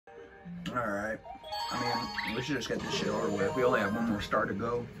Alright. I mean, we should just get this shit over with. We only have one more star to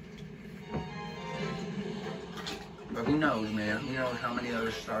go. But who knows, man? Who knows how many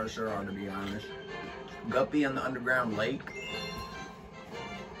other stars there are, to be honest. Guppy in the underground lake.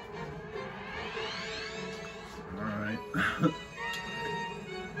 Alright.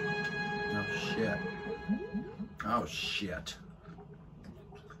 Oh, shit. Oh, shit.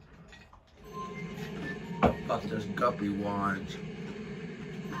 What the fuck does Guppy want?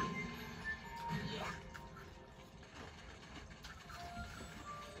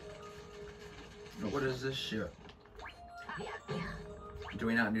 What is this shit? Do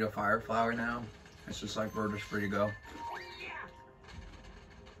we not need a fire flower now? It's just like we're just free to go.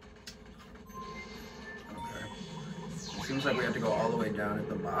 Okay. It seems like we have to go all the way down at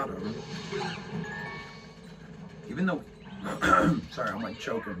the bottom. Even though... Sorry, I'm like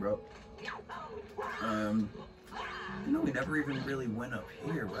choking, bro. You know, we never even really went up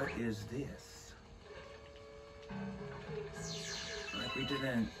here. What is this? Like, we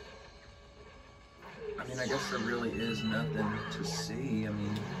didn't... I mean, I guess there really is nothing to see.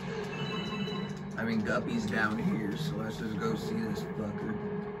 I mean, Guppy's down here, so let's just go see this fucker.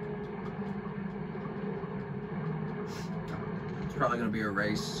 It's probably gonna be a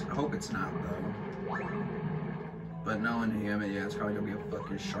race. I hope it's not, though. But knowing him, yeah, it's probably gonna be a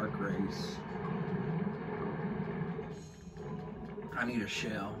fucking shark race. I need a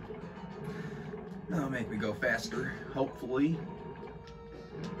shell. That'll make me go faster, hopefully.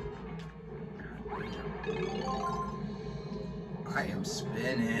 I am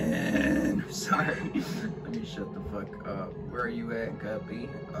spinning. Sorry. Let me shut the fuck up. Where are you at, Guppy?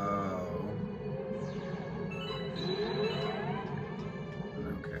 Oh.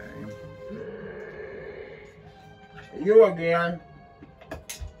 Okay. You again.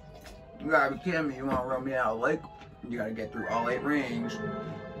 You gotta be kidding me. You wanna run me out of the lake? You gotta get through all 8 rings.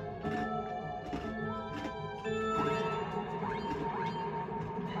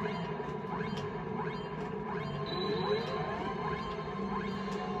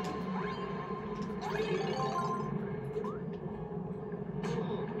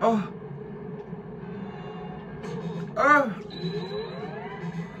 Oh. Oh.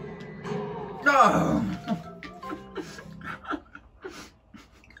 Oh.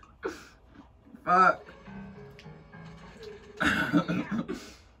 Fuck.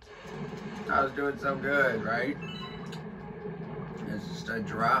 I was doing so good, right? It's just I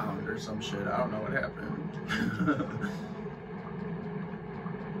drowned or some shit. I don't know what happened.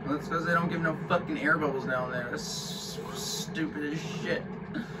 Well, it's because they don't give no fucking air bubbles down there. That's stupid as shit.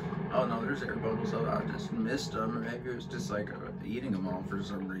 Oh no, there's air bubbles. So I just missed them. Or maybe it was just like eating them all for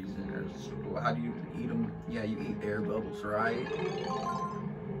some reason. Well, how do you eat them? Yeah, you eat air bubbles, right?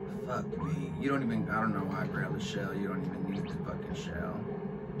 Fuck me. You don't even, I don't know why I grabbed the shell. You don't even need the fucking shell.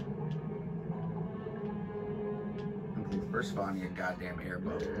 Okay, first of all, I need a goddamn air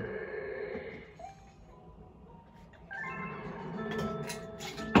bubble.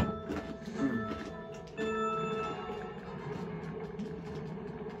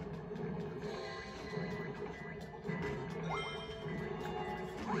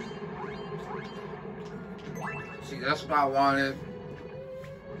 See, that's what I wanted.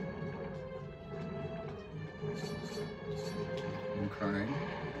 Okay.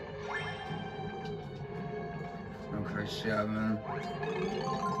 Okay, 7.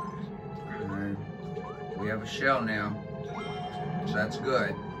 Okay. We have a shell now. So that's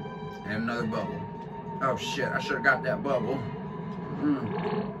good. And another bubble. Oh shit, I should have got that bubble.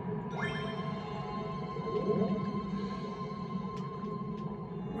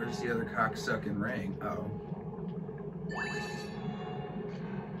 Where's the other cocksucking ring? Oh.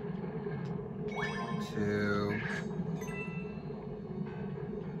 2.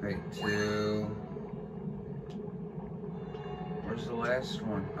 Wait, 2. Where's the last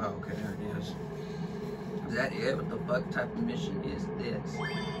one? Oh, okay, there it is. Is that it? What the fuck type of mission is this?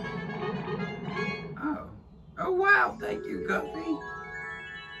 Oh. Oh, wow. Thank you, Guppy.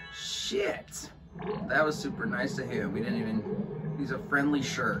 Shit. That was super nice of him. We didn't even... He's a friendly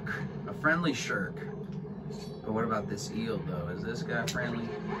shirk. A friendly shirk. But what about this eel, though? Is this guy friendly?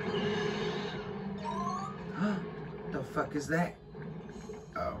 The fuck is that?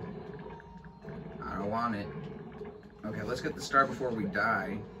 Oh. I don't want it. Okay, let's get the star before we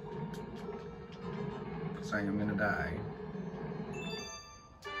die. Saying I'm gonna die.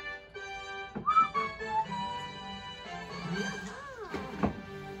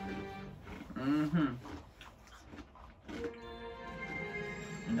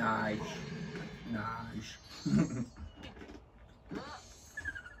 Nice. Nice.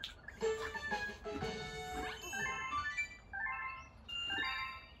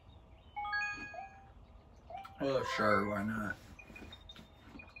 Oh, sure, why not?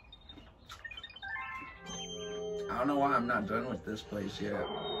 I don't know why I'm not done with this place yet.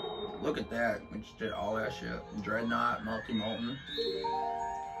 Look at that. We just did all that shit. Dreadnought, multi-molten.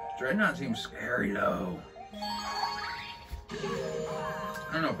 Dreadnought seems scary though.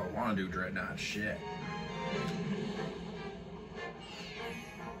 I don't know if I want to do Dreadnought shit.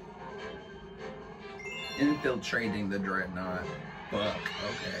 Infiltrating the Dreadnought. Fuck,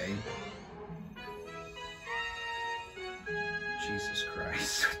 okay. Jesus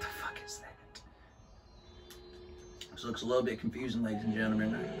Christ, what the fuck is that? This looks a little bit confusing, ladies and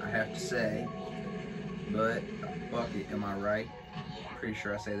gentlemen, I have to say. But, fuck it, am I right? Pretty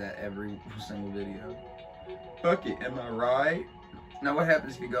sure I say that every single video. Fuck it, am I right? Now what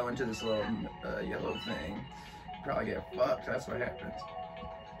happens if you go into this little yellow thing? You probably get fucked, that's what happens.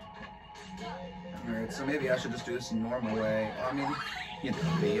 Alright, so maybe I should just do this in normal way. Well, I mean, you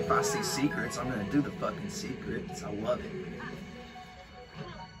know me, if I see secrets, I'm gonna do the fucking secrets. I love it.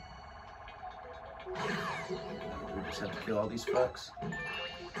 We just have to kill all these fucks.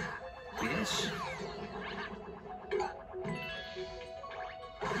 Bitch.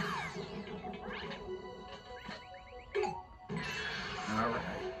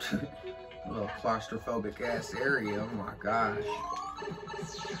 Alright. A little claustrophobic ass area, oh my gosh.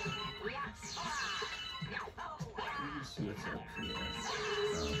 Let's see what's up here.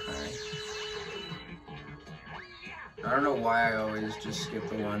 Okay. I don't know why I always just skip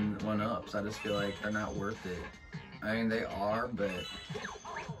the one-ups. I just feel like they're not worth it. I mean, they are, but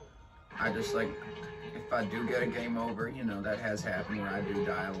I just like, if I do get a game over, you know, that has happened where I do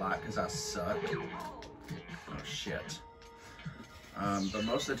die a lot because I suck. Oh, shit. But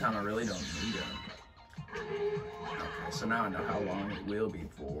most of the time I really don't need them. Okay, so now I know how long it will be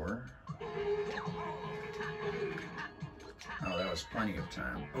for. Oh, that was plenty of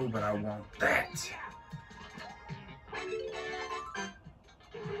time. Oh, but I want that.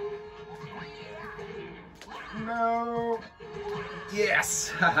 No. Yes.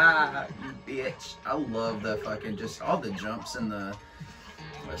 Haha, you bitch. I love the fucking, just all the jumps in the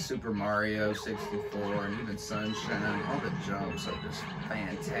Super Mario 64 and even Sunshine. All the jumps are just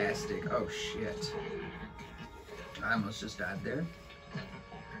fantastic. Oh shit. I almost just died there.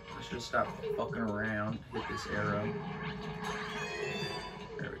 I should have stopped fucking around. Hit this arrow.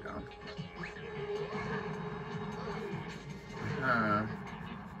 There we go.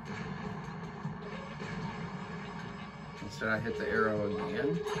 Instead I hit the arrow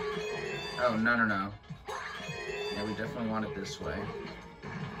again. Oh, no. Yeah, we definitely want it this way.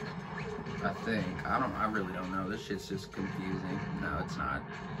 I think. I really don't know. This shit's just confusing. No, it's not.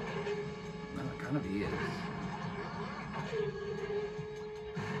 No, it kind of is.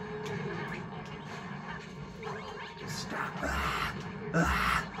 Stop.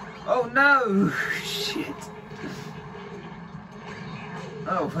 Oh no! Shit.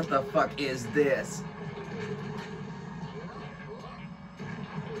 Oh, what the fuck is this?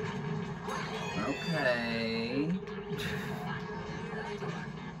 Okay.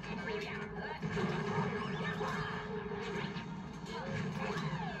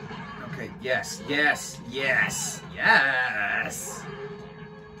 Okay, yes.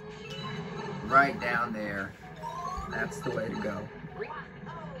 Right down there. That's the way to go.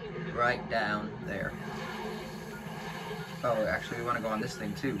 Right down there. Oh, actually we want to go on this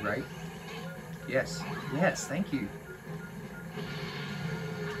thing too, right? Yes, thank you.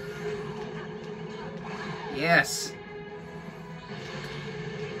 Yes.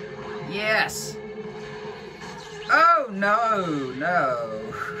 Oh, no.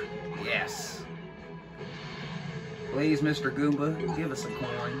 Yes. Please, Mr. Goomba, give us a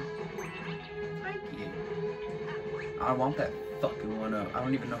coin. Thank you. I want that fucking one up. I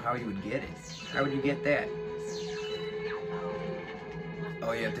don't even know how you would get it. How would you get that?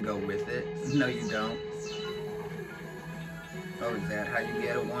 Oh, you have to go with it? No, you don't. Oh, is that how you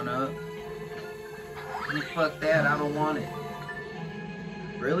get a one up? Fuck that, I don't want it.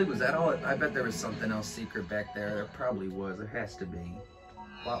 Really? Was that all? I bet there was something else secret back there. There probably was. There has to be.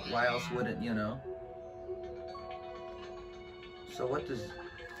 Why else would it, you know? So what does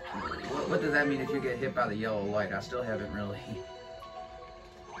that mean if you get hit by the yellow light? I still haven't really...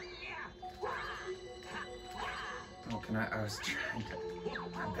 Oh, can I was trying to...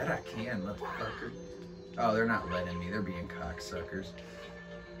 I bet I can, motherfucker. Oh, they're not letting me. They're being cocksuckers.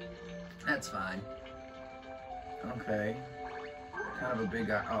 That's fine. Okay. Kind of a big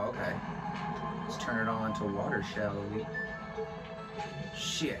guy. Oh, okay. Let's turn it on to water, shall we?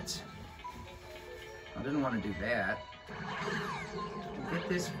 Shit. I didn't want to do that. Get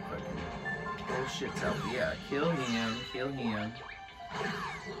this fucking bullshit's out. Yeah, kill him. Get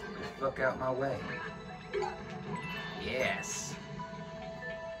the fuck out my way. Yes.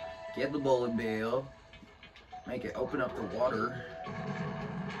 Get the bullet bill. Make it open up the water.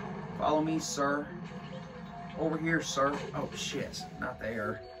 Follow me, sir. Over here, sir. Oh, shit. Not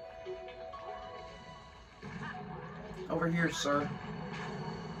there. Over here, sir.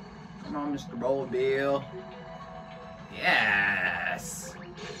 Come on, Mr. Bullet Bill. Yes.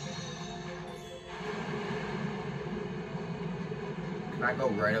 Can I go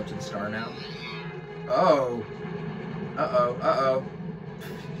right up to the star now? Oh. Uh-oh, uh-oh.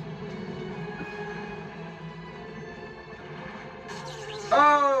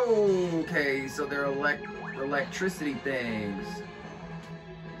 Oh, okay, so they're electricity things.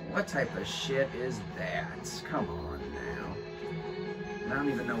 What type of shit is that? Come on now. I don't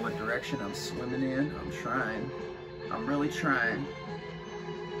even know what direction I'm swimming in. I'm trying. I'm really trying.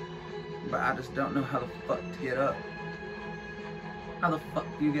 But I just don't know how the fuck to get up. How the fuck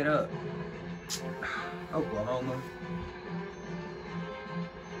do you get up? Oklahoma.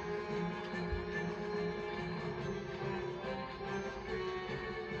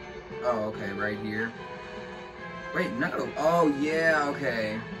 Oh, okay, right here. Wait, no. Oh, yeah,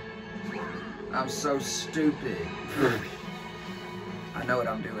 okay. I'm so stupid. I know what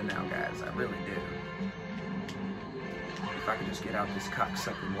I'm doing now, guys. I really do. If I could just get out this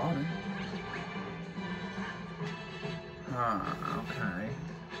cocksucking water. Huh, okay.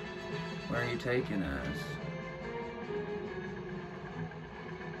 Where are you taking us?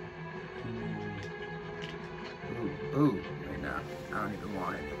 Ooh, wait, no. I don't even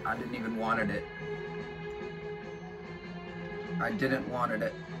want it. I didn't even wanted it. I didn't wanted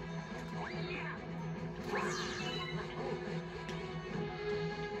it.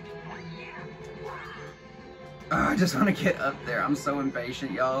 I just want to get up there. I'm so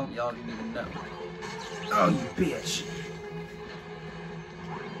impatient, y'all. Y'all didn't even know. Oh, you bitch.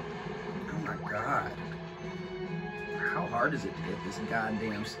 Oh my god. How hard is it to get this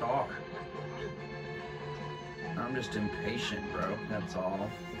goddamn star? I'm just impatient, bro. That's all.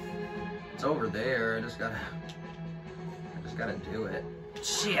 It's over there. I just gotta do it.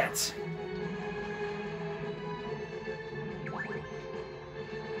 Shit.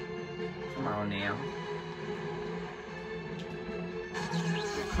 Come on now.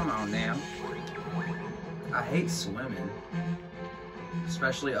 Come on now. I hate swimming.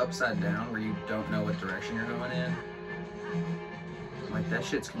 Especially upside down where you don't know what direction you're going in. Like, that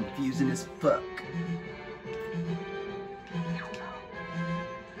shit's confusing as fuck.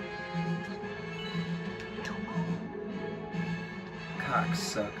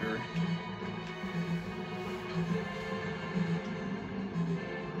 Cocksucker.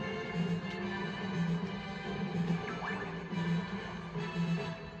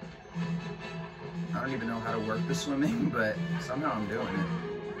 I don't even know how to work the swimming, but somehow I'm doing it.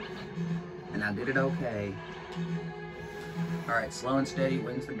 And I did it okay. Alright, slow and steady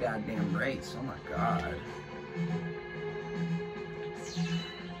wins the goddamn race. Oh my god.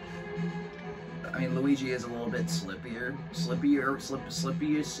 I mean, Luigi is a little bit slippier. Slippier.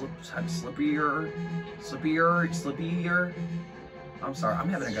 I'm sorry, I'm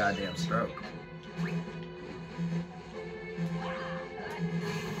having a goddamn stroke.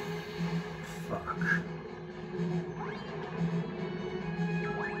 Fuck.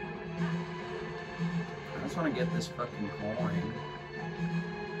 I just want to get this fucking coin.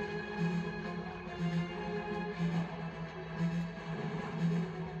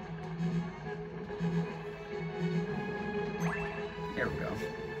 There we go.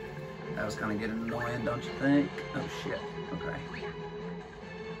 That was kind of getting annoying, don't you think? Oh shit. Okay.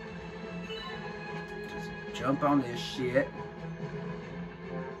 Just jump on this shit.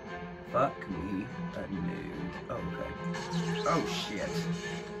 Fuck me, a nude. Oh, okay. Oh shit.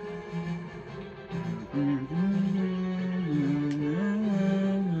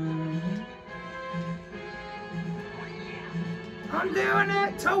 I'm doing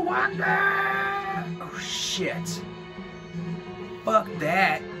it to wonder. Oh shit. Fuck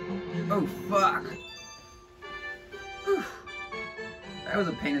that. Oh fuck. Whew. That was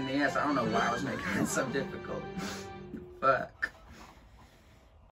a pain in the ass. I don't know why I was making it so difficult. But